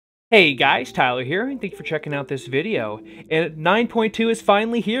Hey guys, Tyler here, and thank you for checking out this video. And 9.2 is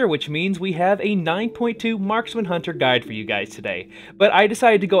finally here, which means we have a 9.2 Marksman Hunter guide for you guys today. But I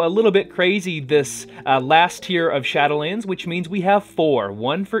decided to go a little bit crazy this last tier of Shadowlands, which means we have four,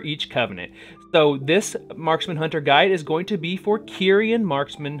 one for each covenant. So this Marksman Hunter guide is going to be for Kyrian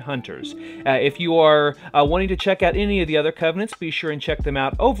Marksman Hunters. If you are wanting to check out any of the other covenants, be sure and check them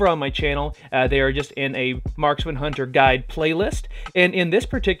out over on my channel. They are just in a Marksman Hunter guide playlist. And in this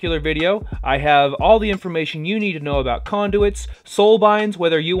particular video, I have all the information you need to know about conduits, soulbinds,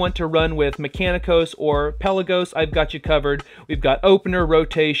 whether you want to run with Mikanikos or Pelagos, I've got you covered. We've got opener,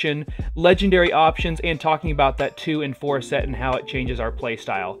 rotation, legendary options, and talking about that 2 and 4 set and how it changes our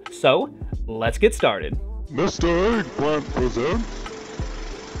playstyle. So, let's get started. Mr. Eggplant presents.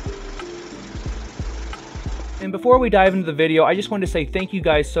 And before we dive into the video, I just wanted to say thank you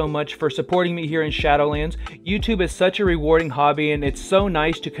guys so much for supporting me here in Shadowlands. YouTube is such a rewarding hobby, and it's so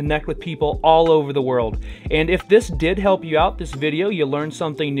nice to connect with people all over the world. And if this did help you out, this video, you learned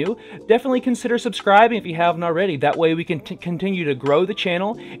something new, definitely consider subscribing if you haven't already. That way we can continue to grow the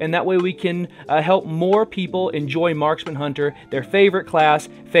channel, and that way we can help more people enjoy Marksman Hunter, their favorite class,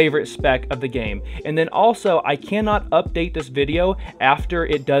 favorite spec of the game. And then also, I cannot update this video after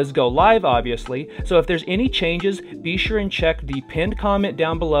it does go live, obviously. So if there's any changes, be sure and check the pinned comment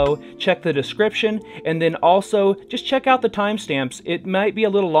down below, check the description, and then also just check out the timestamps. It might be a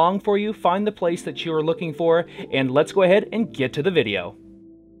little long for you. Find the place that you are looking for, and let's go ahead and get to the video.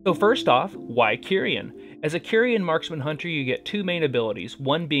 So first off, why Kyrian? As a Kyrian Marksman Hunter, you get two main abilities,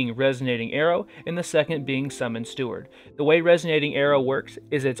 one being Resonating Arrow, and the second being Summon Steward. The way Resonating Arrow works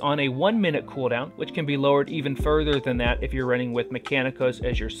is it's on a 1-minute cooldown, which can be lowered even further than that if you're running with Mikanikos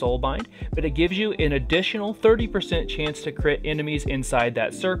as your Soulbind, but it gives you an additional 30% chance to crit enemies inside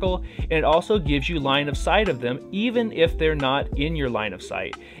that circle, and it also gives you line of sight of them, even if they're not in your line of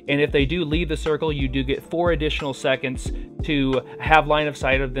sight. And if they do leave the circle, you do get 4 additional seconds to have line of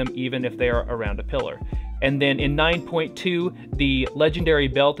sight of them, even if they are around a pillar. And then in 9.2, the legendary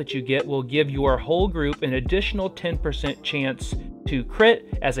belt that you get will give your whole group an additional 10% chance to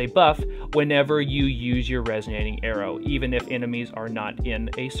crit as a buff whenever you use your Resonating Arrow, even if enemies are not in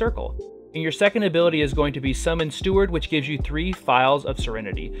a circle. And your second ability is going to be Summon Steward, which gives you 3 Phials of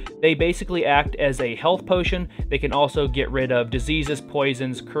Serenity. They basically act as a health potion. They can also get rid of diseases,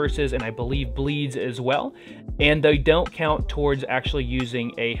 poisons, curses, and I believe bleeds as well. And they don't count towards actually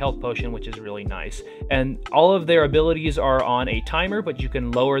using a health potion, which is really nice. And all of their abilities are on a timer, but you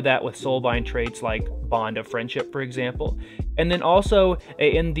can lower that with Soulbind traits like Bond of Friendship, for example. And then also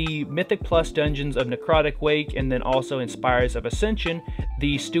in the Mythic Plus dungeons of Necrotic Wake and then also in Spires of Ascension,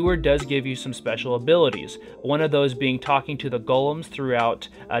 the Steward does give you some special abilities. One of those being talking to the golems throughout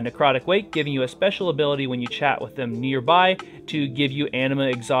Necrotic Wake, giving you a special ability when you chat with them nearby to give you Anima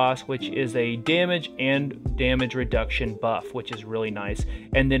Exhaust, which is a damage and damage reduction buff, which is really nice.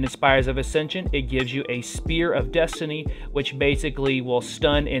 And then in Spires of Ascension, it gives you a Spear of Destiny, which basically will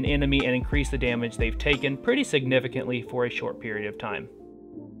stun an enemy and increase the damage they've taken pretty significantly for a short period of time.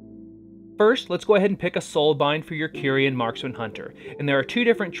 First, let's go ahead and pick a Soulbind for your Kyrian Marksman Hunter. And there are 2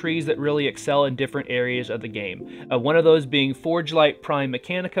 different trees that really excel in different areas of the game. One of those being Forgelight Prime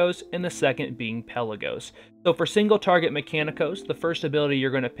Mikanikos, and the second being Pelagos. So for single target Mikanikos, the first ability you're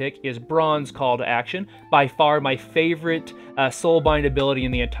going to pick is Bronze Call to Action. By far my favorite Soulbind ability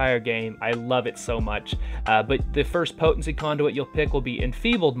in the entire game. I love it so much. But the first potency conduit you'll pick will be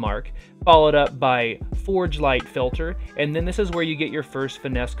Enfeebled Mark, followed up by Forgelight Filter, and then this is where you get your first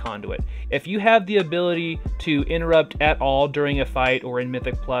Finesse conduit. If you have the ability to interrupt at all during a fight or in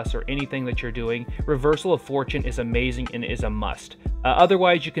Mythic Plus or anything that you're doing, Reversal of Fortune is amazing and is a must.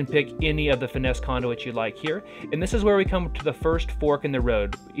 Otherwise, you can pick any of the Finesse conduits you like here. And this is where we come to the first fork in the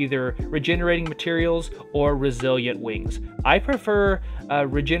road, either Regenerating Materials or Resilient Wings. I prefer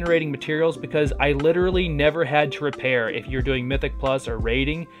Regenerating Materials because I literally never had to repair if you're doing Mythic Plus or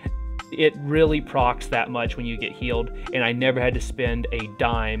raiding. It really procs that much when you get healed, and I never had to spend a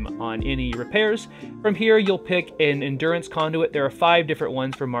dime on any repairs. From here, you'll pick an Endurance Conduit. There are 5 different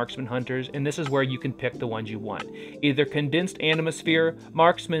ones for Marksman Hunters, and this is where you can pick the ones you want. Either Condensed Animosphere,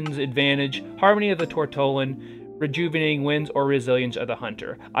 Marksman's Advantage, Harmony of the Tortolan, Rejuvenating Winds, or Resilience of the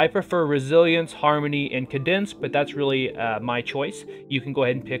Hunter. I prefer Resilience, Harmony, and Condensed, but that's really my choice. You can go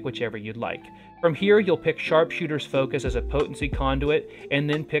ahead and pick whichever you'd like. From here, you'll pick Sharpshooter's Focus as a potency conduit, and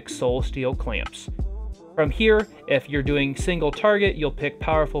then pick Soul Steel Clamps. From here, if you're doing single target, you'll pick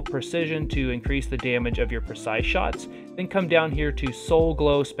Powerful Precision to increase the damage of your precise shots. Then come down here to Soul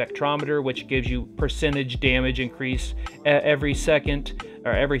Glow Spectrometer, which gives you percentage damage increase every second,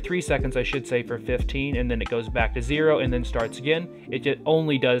 or every 3 seconds, I should say, for 15, and then it goes back to 0 and then starts again. It just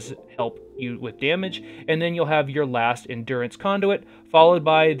only does help you with damage. And then you'll have your last Endurance Conduit, followed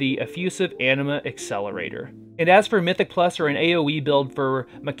by the Effusive Anima Accelerator. And as for Mythic Plus or an AoE build for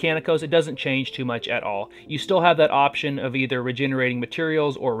Mikanikos, it doesn't change too much at all. You still have that option of either Regenerating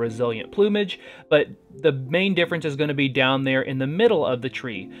Materials or Resilient Plumage, but the main difference is going to be down there in the middle of the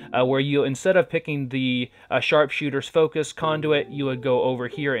tree, where you, instead of picking the Sharpshooter's Focus Conduit, you would go over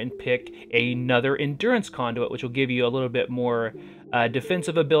here and pick another Endurance Conduit, which will give you a little bit more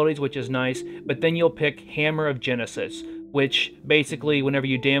defensive abilities, which is nice. But then you'll pick Hammer of Genesis, which basically, whenever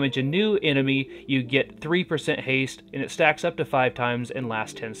you damage a new enemy, you get 3% haste, and it stacks up to 5 times and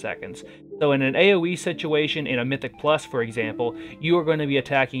lasts 10 seconds. So in an AoE situation, in a Mythic Plus, for example, you are going to be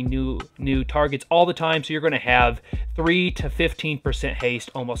attacking new targets all the time, so you're going to have 3 to 15% haste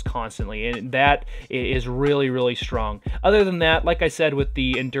almost constantly, and that is really, really strong. Other than that, like I said with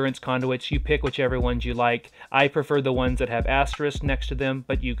the Endurance Conduits, you pick whichever ones you like. I prefer the ones that have asterisks next to them,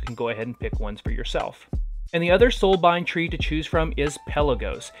 but you can go ahead and pick ones for yourself. And the other Soulbind tree to choose from is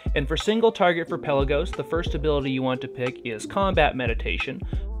Pelagos. And for single target for Pelagos, the first ability you want to pick is Combat Meditation,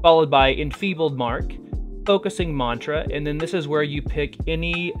 followed by Enfeebled Mark, Focusing Mantra, and then this is where you pick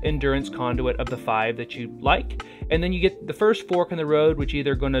any Endurance Conduit of the 5 that you like. And then you get the first fork in the road, which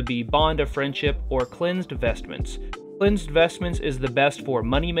either going to be Bond of Friendship or Cleansed Vestments. Cleansed Vestments is the best for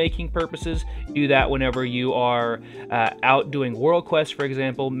money-making purposes. Do that whenever you are out doing world quests, for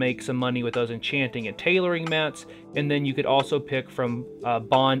example. Make some money with those enchanting and tailoring mats. And then you could also pick from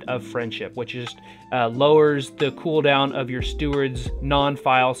Bond of Friendship, which just lowers the cooldown of your steward's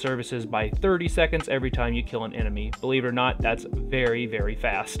non-file services by 30 seconds every time you kill an enemy. Believe it or not, that's very, very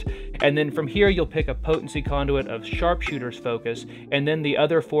fast. And then from here, you'll pick a Potency Conduit of Sharpshooter's Focus, and then the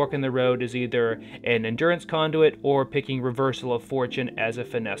other fork in the road is either an Endurance Conduit or picking Reversal of Fortune as a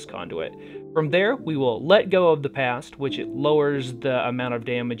Finesse Conduit. From there, we will let go of the past, which it lowers the amount of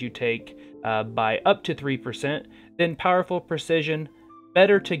damage you take by up to 3%, then Powerful Precision,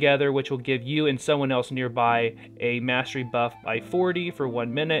 Better Together, which will give you and someone else nearby a mastery buff by 40 for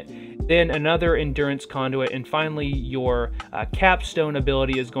 1 minute, then another Endurance Conduit, and finally your capstone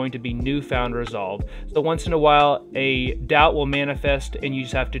ability is going to be Newfound Resolve. So once in a while a doubt will manifest and you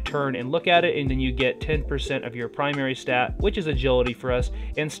just have to turn and look at it, and then you get 10% of your primary stat, which is agility for us,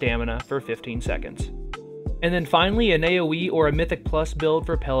 and stamina for 15 seconds. And then finally, an AoE or a Mythic Plus build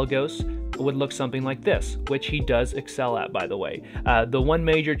for Pelagos would look something like this, which he does excel at, by the way. The one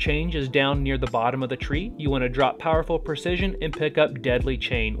major change is down near the bottom of the tree. You want to drop Powerful Precision and pick up Deadly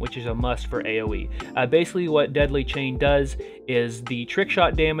Chain, which is a must for AoE. Basically what Deadly Chain does is the trick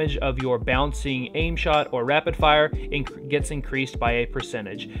shot damage of your bouncing aim shot or rapid fire gets increased by a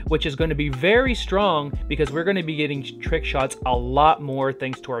percentage, which is going to be very strong because we're going to be getting trick shots a lot more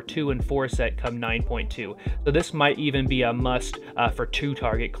thanks to our 2 and 4 set come 9.2. So this might even be a must for 2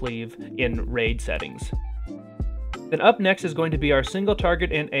 target cleave in raid settings. Then up next is going to be our single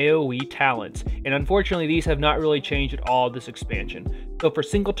target and AoE talents, and unfortunately these have not really changed at all this expansion. So for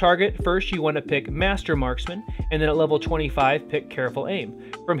single target, first you want to pick Master Marksman, and then at level 25 pick Careful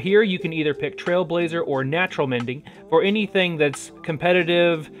Aim. From here you can either pick Trailblazer or Natural Mending. For anything that's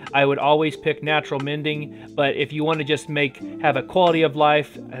competitive, I would always pick Natural Mending, but if you want to just have a quality of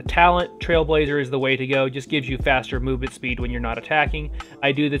life talent, Trailblazer is the way to go. Just gives you faster movement speed when you're not attacking.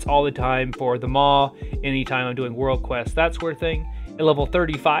 I do this all the time for the Maw, anytime I'm doing world quests, that sort of thing. At level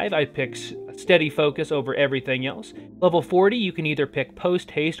 35, I pick Steady Focus over everything else. Level 40, you can either pick Post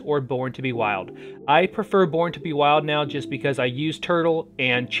Haste or Born to be Wild. I prefer Born to be Wild now just because I use Turtle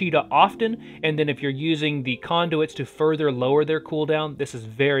and Cheetah often, and then if you're using the conduits to further lower their cooldown, this is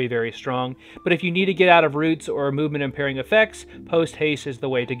very, very strong. But if you need to get out of roots or movement impairing effects, Post Haste is the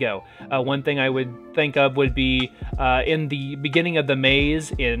way to go. One thing I would think of would be in the beginning of the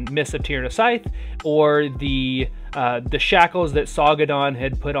maze in Mists of Tyrannus Scythe, or the shackles that Soggodon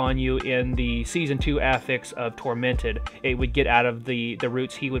had put on you in the Season 2 affix of Tormented. It would get out of the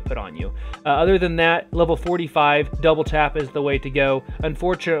roots he would put on you. Other than that, level 45, double tap is the way to go.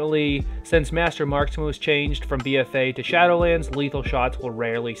 Unfortunately, since Master Marksman was changed from BFA to Shadowlands, lethal shots will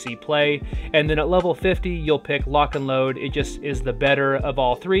rarely see play. And then at level 50, you'll pick Lock and Load. It just is the better of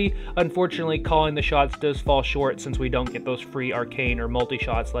all 3. Unfortunately, calling the shots does fall short since we don't get those free arcane or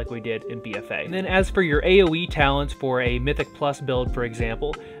multi-shots like we did in BFA. And then as for your AoE talents for a Mythic Plus build, for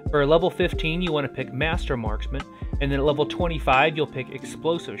example, for level 15, you want to pick Master Marksman. And then at level 25, you'll pick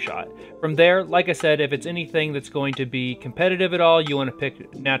Explosive Shot. From there, like I said, if it's anything that's going to be competitive at all, you want to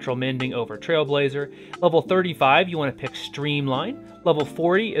pick Natural Mending over Trailblazer. Level 35, you want to pick Streamline. Level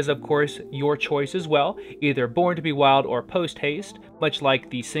 40 is, of course, your choice as well, either Born to be Wild or Post Haste. Much like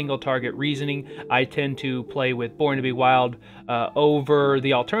the single target reasoning, I tend to play with Born to be Wild over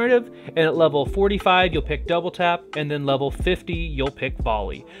the alternative. And at level 45, you'll pick Double Tap, and then level 50, you'll pick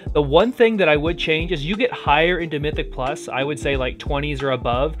Volley. The one thing that I would change is you get higher into Mythic Plus, I would say like 20s or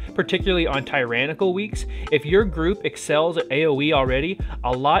above, particularly on Tyrannical weeks. If your group excels at AoE already,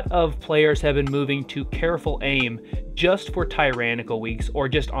 a lot of players have been moving to Careful Aim just for Tyrannical weeks, or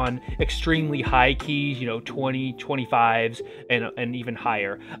just on extremely high keys, you know, 20, 25s, and even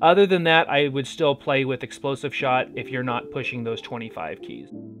higher. Other than that, I would still play with Explosive Shot if you're not pushing those 25 keys.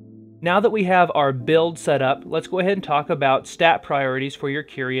 Now that we have our build set up, let's go ahead and talk about stat priorities for your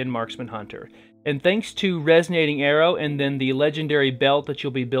Kyrian Marksman Hunter. And thanks to Resonating Arrow and then the legendary belt that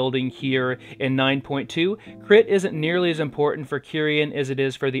you'll be building here in 9.2, crit isn't nearly as important for Kyrian as it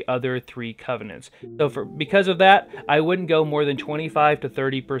is for the other 3 covenants. So because of that, I wouldn't go more than 25 to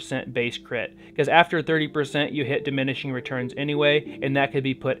 30% base crit, because after 30% you hit diminishing returns anyway, and that could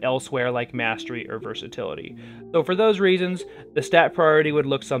be put elsewhere like Mastery or Versatility. So for those reasons, the stat priority would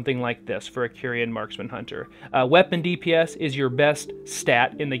look something like this for a Kyrian Marksman Hunter. Weapon DPS is your best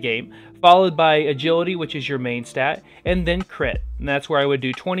stat in the game, followed by Agility, which is your main stat, and then crit, and that's where I would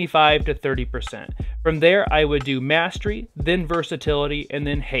do 25 to 30%. From there, I would do Mastery, then Versatility, and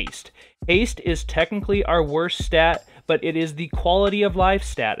then Haste. Haste is technically our worst stat, but it is the quality of life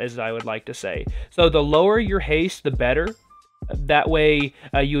stat, as I would like to say. So the lower your Haste, the better. That way,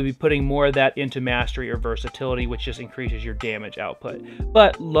 you would be putting more of that into Mastery or Versatility, which just increases your damage output.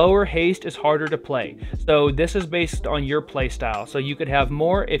 But lower Haste is harder to play, so this is based on your playstyle. So you could have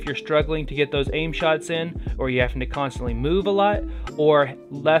more if you're struggling to get those aim shots in, or you're having to constantly move a lot, or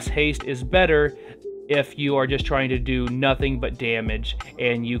less Haste is better if you are just trying to do nothing but damage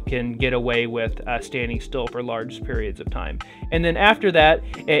and you can get away with standing still for large periods of time. And then after that,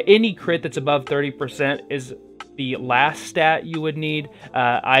 any crit that's above 30% is the last stat you would need.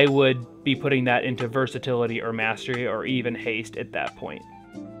 I would be putting that into Versatility or Mastery or even Haste at that point.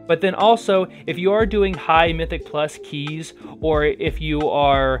 But then also, if you are doing high Mythic Plus keys, or if you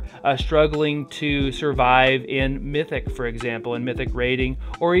are struggling to survive in Mythic, for example, in Mythic raiding,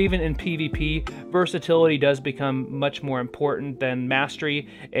 or even in PvP, Versatility does become much more important than Mastery,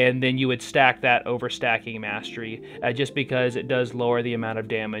 and then you would stack that over stacking Mastery, just because it does lower the amount of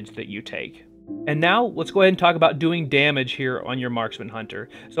damage that you take. And now let's go ahead and talk about doing damage here on your Marksman Hunter.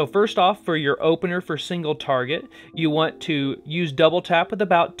 So first off, for your opener for single target, you want to use double tap with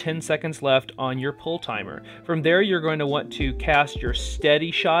about 10 seconds left on your pull timer. From there, you're going to want to cast your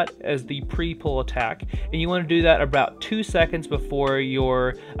steady shot as the pre-pull attack, and you want to do that about 2 seconds before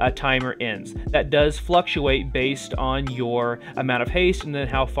your timer ends. That does fluctuate based on your amount of haste and then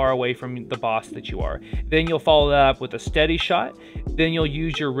how far away from the boss that you are. Then you'll follow that up with a steady shot. Then you'll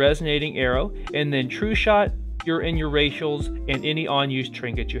use your Resonating Arrow, and then True Shot, your racials, and any unused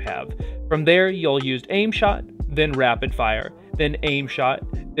trinket you have. From there, you'll use Aim Shot, then Rapid Fire, then Aim Shot,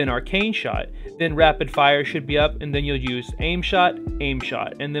 then Arcane Shot, then Rapid Fire should be up, and then you'll use Aim Shot,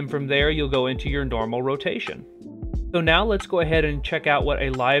 and then from there, you'll go into your normal rotation. So now let's go ahead and check out what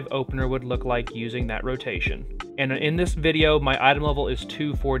a live opener would look like using that rotation. And in this video, my item level is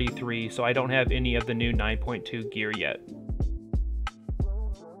 243, so I don't have any of the new 9.2 gear yet.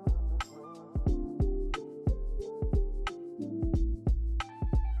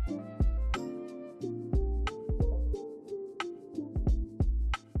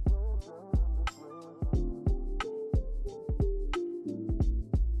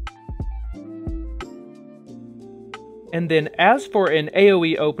 And then as for an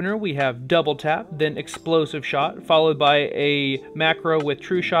AoE opener, we have double tap, then explosive shot, followed by a macro with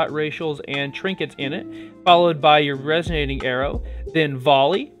true shot racials and trinkets in it, followed by your resonating arrow, then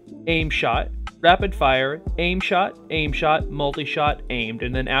volley, aim shot, rapid fire, aim shot, multi-shot, aimed,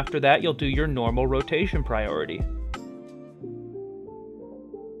 and then after that you'll do your normal rotation priority.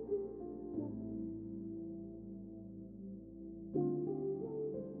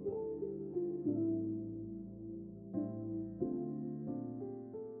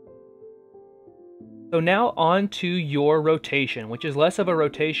 So now on to your rotation, which is less of a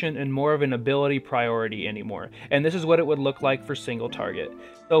rotation and more of an ability priority anymore. And this is what it would look like for single target.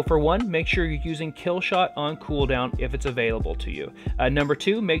 So for one, make sure you're using kill shot on cooldown if it's available to you. Number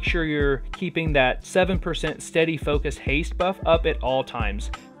two, make sure you're keeping that 7% steady focus haste buff up at all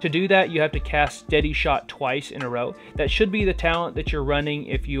times. To do that, you have to cast Steady Shot twice in a row. That should be the talent that you're running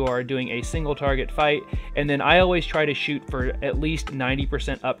if you are doing a single target fight, and then I always try to shoot for at least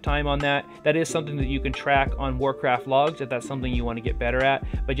 90% uptime on that. That is something that you can track on Warcraft logs if that's something you want to get better at,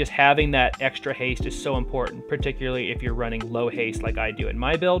 but just having that extra haste is so important, particularly if you're running low haste like I do in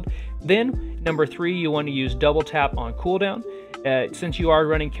my build. Then, number 3, you want to use double tap on cooldown. Since you are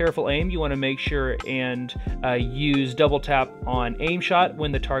running careful aim, you want to make sure and use double tap on aim shot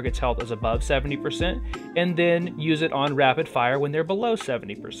when the target's health is above 70%, and then use it on rapid fire when they're below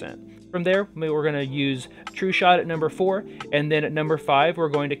 70%. From there, we're going to use True Shot at number 4, and then at number 5, we're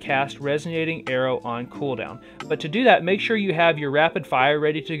going to cast Resonating Arrow on cooldown. But to do that, make sure you have your rapid fire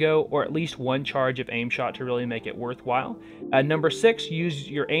ready to go, or at least one charge of aim shot to really make it worthwhile. Number 6, use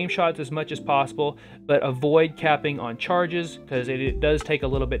your aim shots as much as possible, but avoid capping on charges, because it does take a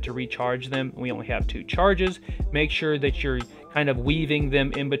little bit to recharge them. We only have 2 charges. Make sure that you're kind of weaving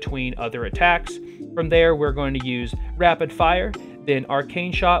them in between other attacks. From there, we're going to use Rapid Fire, then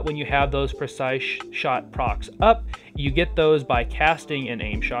Arcane Shot. When you have those Precise Shot procs up, you get those by casting an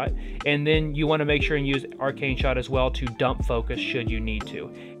aim shot, and then you want to make sure and use Arcane Shot as well to dump focus should you need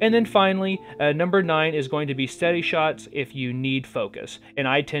to. And then finally, number 9 is going to be Steady Shots if you need focus, and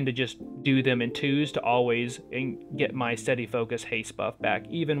I tend to just do them in 2s to always get my steady focus haste buff back,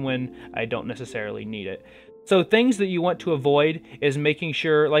 even when I don't necessarily need it. So things that you want to avoid is making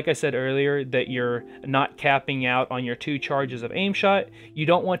sure, like I said earlier, that you're not capping out on your 2 charges of aim shot. You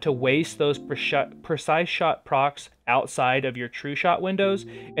don't want to waste those precise shot procs outside of your true shot windows.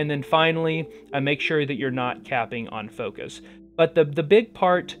 And then finally, make sure that you're not capping on focus. But the big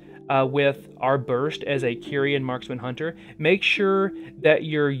part with our burst as a Kyrian marksman hunter, make sure that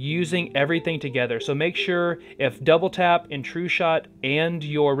you're using everything together. So make sure if double tap and true shot and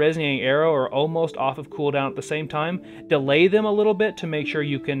your resonating arrow are almost off of cooldown at the same time, delay them a little bit to make sure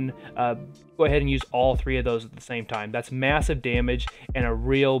you can go ahead and use all 3 of those at the same time. That's massive damage and a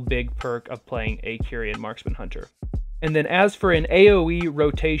real big perk of playing a Kyrian marksman hunter. And then as for an AoE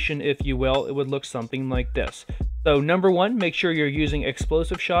rotation, if you will, it would look something like this. So number 1, make sure you're using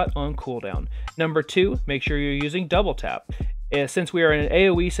Explosive Shot on cooldown. Number 2, make sure you're using double tap. Since we are in an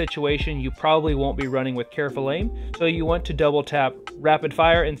AoE situation, you probably won't be running with careful aim, so you want to double tap rapid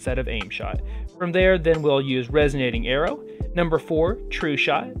fire instead of aim shot. From there, then we'll use Resonating Arrow. Number 4, True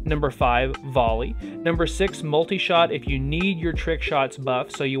Shot. Number 5, Volley. Number 6, Multi-Shot if you need your trick shots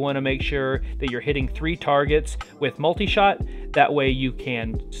buff, so you want to make sure that you're hitting 3 targets with Multi-Shot. That way you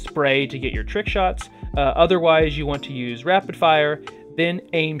can spray to get your trick shots. Otherwise, you want to use Rapid Fire, then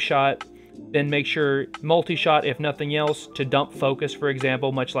Aim Shot, then make sure Multi-Shot, if nothing else, to dump focus, for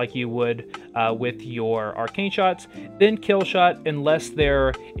example, much like you would with your Arcane Shots. Then Kill Shot, unless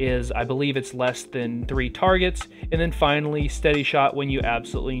there is, I believe it's less than 3 targets. And then finally, Steady Shot when you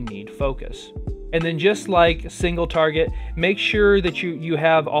absolutely need focus. And then just like single target, make sure that you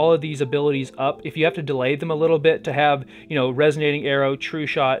have all of these abilities up. If you have to delay them a little bit to have, Resonating Arrow, True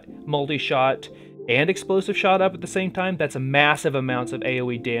Shot, Multi-Shot, and Explosive Shot up at the same time, that's a massive amounts of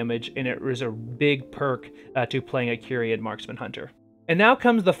AoE damage, and it is a big perk to playing a Kyrian marksman hunter. And now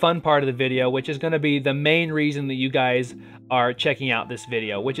comes the fun part of the video, which is going to be the main reason that you guys are checking out this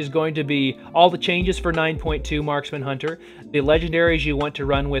video, which is going to be all the changes for 9.2 Marksman Hunter, the legendaries you want to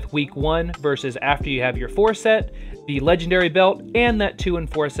run with week 1 versus after you have your 4 set, the legendary belt, and that 2 and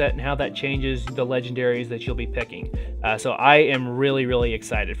 4 set, and how that changes the legendaries that you'll be picking. So I am really, really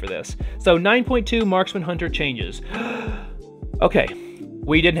excited for this. So 9.2 Marksman Hunter changes. Okay,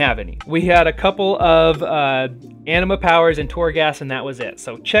 we didn't have any. We had a couple of Anima Powers and Torghast, and that was it.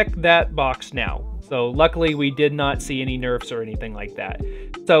 So check that box now. So luckily we did not see any nerfs or anything like that.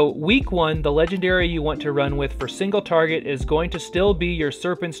 So week 1, the legendary you want to run with for single target is going to still be your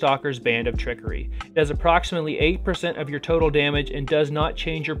Serpent Stalker's Band of Trickery. It does approximately 8% of your total damage and does not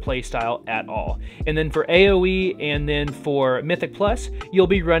change your playstyle at all. And then for AoE and then for Mythic Plus, you'll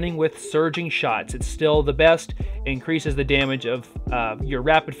be running with Surging Shots. It's still the best, increases the damage of your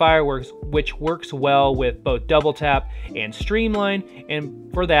rapid fire, which works well with both double tap and streamline,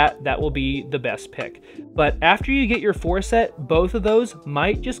 and for that will be the best pick. But after you get your 4 set, both of those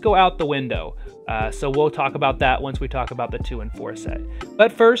might just go out the window. So we'll talk about that once we talk about the 2 and 4 set.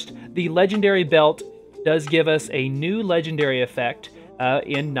 But first, the legendary belt does give us a new legendary effect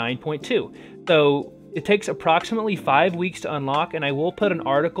in 9.2. So it takes approximately 5 weeks to unlock, and I will put an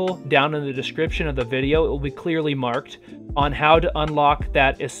article down in the description of the video. It will be clearly marked on how to unlock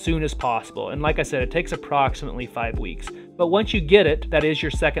that as soon as possible. And like I said, it takes approximately 5 weeks. But once you get it, that is your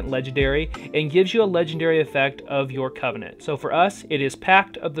second legendary, and gives you a legendary effect of your Covenant. So for us, it is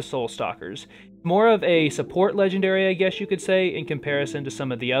Pact of the Soul Stalkers. More of a support legendary, I guess you could say, in comparison to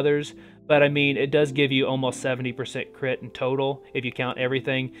some of the others. But I mean, it does give you almost 70% crit in total if you count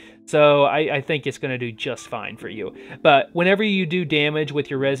everything. So I think it's going to do just fine for you. But whenever you do damage with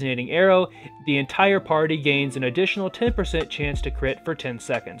your resonating arrow, the entire party gains an additional 10% chance to crit for 10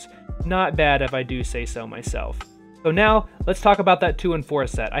 seconds. Not bad if I do say so myself. So now, let's talk about that 2 and 4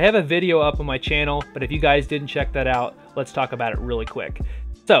 set. I have a video up on my channel, but if you guys didn't check that out, let's talk about it really quick.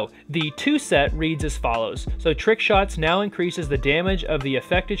 So, the 2 set reads as follows. So, Trick Shots now increases the damage of the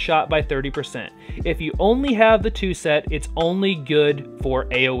affected shot by 30%. If you only have the 2 set, it's only good for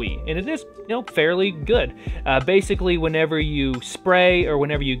AoE, and it is, you know, fairly good. Basically, whenever you spray or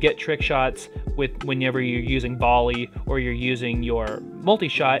whenever you get Trick Shots, whenever you're using volley or you're using your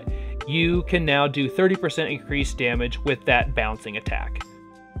multi-shot, you can now do 30% increased damage with that bouncing attack.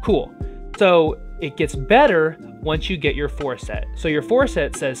 Cool. So it gets better once you get your 4 set. So your 4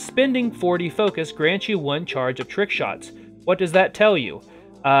 set says spending 40 focus grants you 1 charge of Trick Shots. What does that tell you?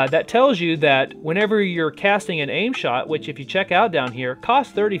 That tells you that whenever you're casting an aim shot, which if you check out down here,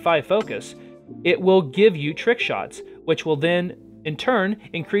 costs 35 focus, it will give you Trick Shots, which will then in turn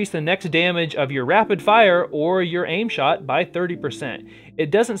increase the next damage of your rapid fire or your aim shot by 30%. It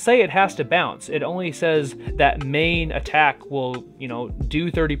doesn't say it has to bounce. It only says that main attack will, you know,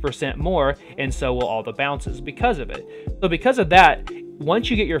 do 30% more, and so will all the bounces because of it. So because of that, once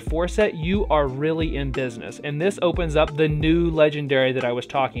you get your 4 set, you are really in business. And this opens up the new legendary that I was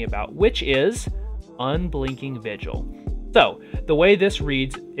talking about, which is Unblinking Vigil. So the way this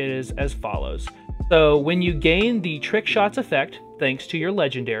reads is as follows. So when you gain the Trick Shots effect, thanks to your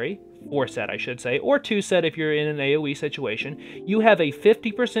legendary, 4 set I should say, or 2 set if you're in an AoE situation, you have a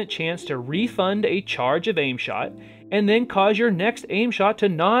 50% chance to refund a charge of aim shot, and then cause your next aim shot to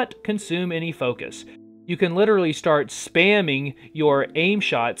not consume any focus. You can literally start spamming your aim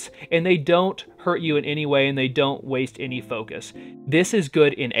shots, and they don't hurt you in any way, and they don't waste any focus. This is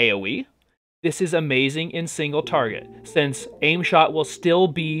good in AoE. This is amazing in single target, since aim shot will still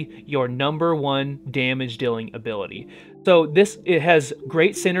be your #1 damage dealing ability. So it has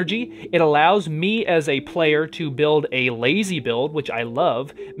great synergy. It allows me as a player to build a lazy build, which I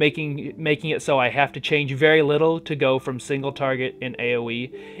love, making it so I have to change very little to go from single target in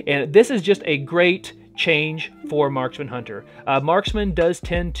AoE. And this is just a great change for Marksman Hunter. Marksman does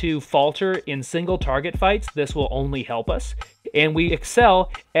tend to falter in single target fights. This will only help us. And we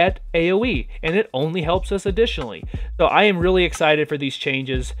excel at AoE, and it only helps us additionally. So I am really excited for these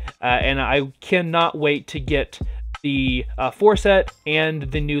changes, and I cannot wait to get the 4 set and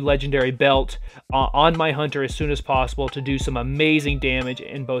the new legendary belt on my Hunter as soon as possible to do some amazing damage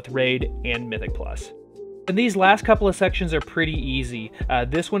in both Raid and Mythic Plus. And these last couple of sections are pretty easy.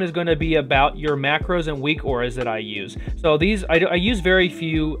 This one is going to be about your macros and weak auras that I use. So these, I use very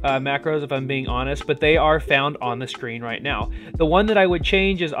few macros if I'm being honest, but they are found on the screen right now. The one that I would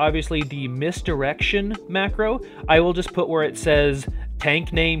change is obviously the misdirection macro. I will just put where it says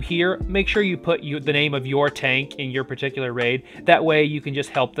tank name here. Make sure you put the name of your tank in your particular raid. That way you can just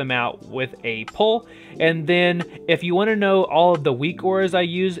help them out with a pull. And then if you want to know all of the weak auras I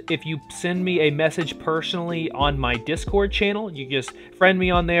use, if you send me a message personally on my Discord channel, you just friend me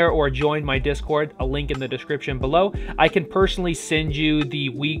on there or join my Discord, a link in the description below. I can personally send you the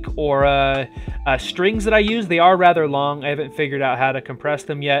weak aura strings that I use. They are rather long. I haven't figured out how to compress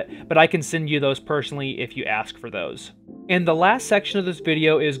them yet, but I can send you those personally if you ask for those. And the last section of this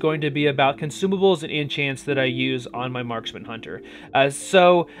video is going to be about consumables and enchants that I use on my Marksman Hunter.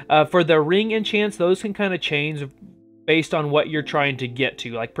 For the ring enchants, those can kind of change based on what you're trying to get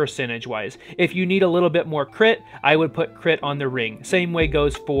to, like percentage-wise. If you need a little bit more crit, I would put crit on the ring. Same way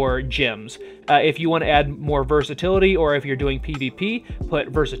goes for gems. If you want to add more versatility, or if you're doing PvP, put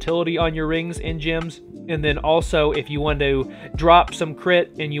versatility on your rings and gems. And then also, if you want to drop some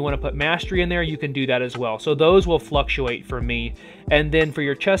crit and you want to put mastery in there, you can do that as well. So those will fluctuate for me. And then for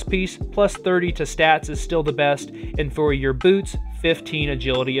your chest piece, plus 30 to stats is still the best. And for your boots, 15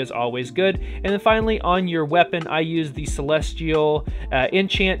 agility is always good. And then finally, on your weapon, I use the Celestial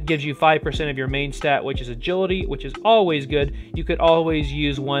enchant, gives you 5% of your main stat, which is agility, which is always good. You could always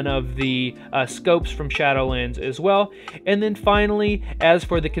use one of the scopes from Shadowlands as well. And then finally, as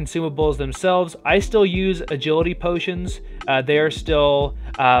for the consumables themselves, I still use agility potions. They're still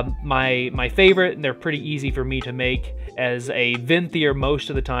my favorite, and they're pretty easy for me to make. As a Venthyr most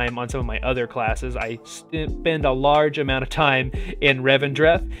of the time on some of my other classes, I spend a large amount of time in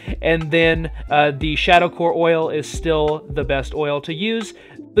Revendreth. And then the Shadow Core oil is still the best oil to use.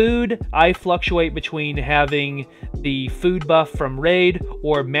 Food, I fluctuate between having the food buff from Raid,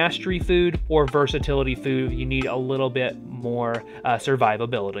 or Mastery food, or Versatility food if you need a little bit more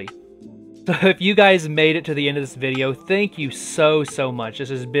survivability. So if you guys made it to the end of this video, thank you so much. This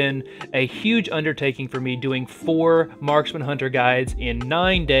has been a huge undertaking for me, doing 4 Marksman Hunter guides in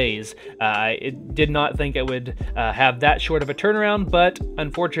 9 days. I did not think it would have that short of a turnaround, but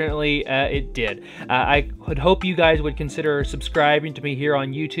unfortunately it did. I would hope you guys would consider subscribing to me here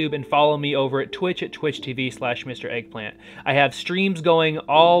on YouTube and follow me over at Twitch at twitch.tv/Mr. Eggplant. I have streams going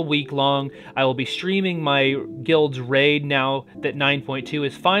all week long. I will be streaming my guild's raid now that 9.2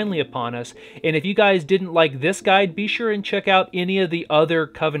 is finally upon us. And if you guys didn't like this guide, be sure and check out any of the other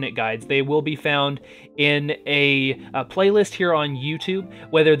Covenant guides. They will be found in a playlist here on YouTube,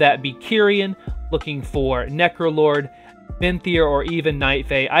 whether that be Kyrian, looking for Necrolord, Venthyr, or even Night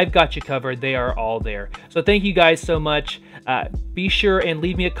Fae. I've got you covered. They are all there. So thank you guys so much. Be sure and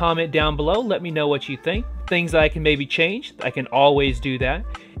leave me a comment down below. Let me know what you think. Things that I can maybe change. I can always do that.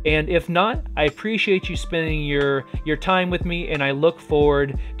 And if not, I appreciate you spending your time with me, and I look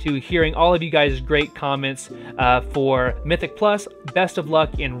forward to hearing all of you guys' great comments for Mythic Plus. Best of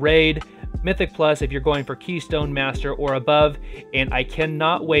luck in Raid, Mythic Plus if you're going for Keystone Master or above, and I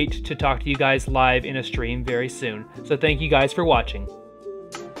cannot wait to talk to you guys live in a stream very soon. So thank you guys for watching.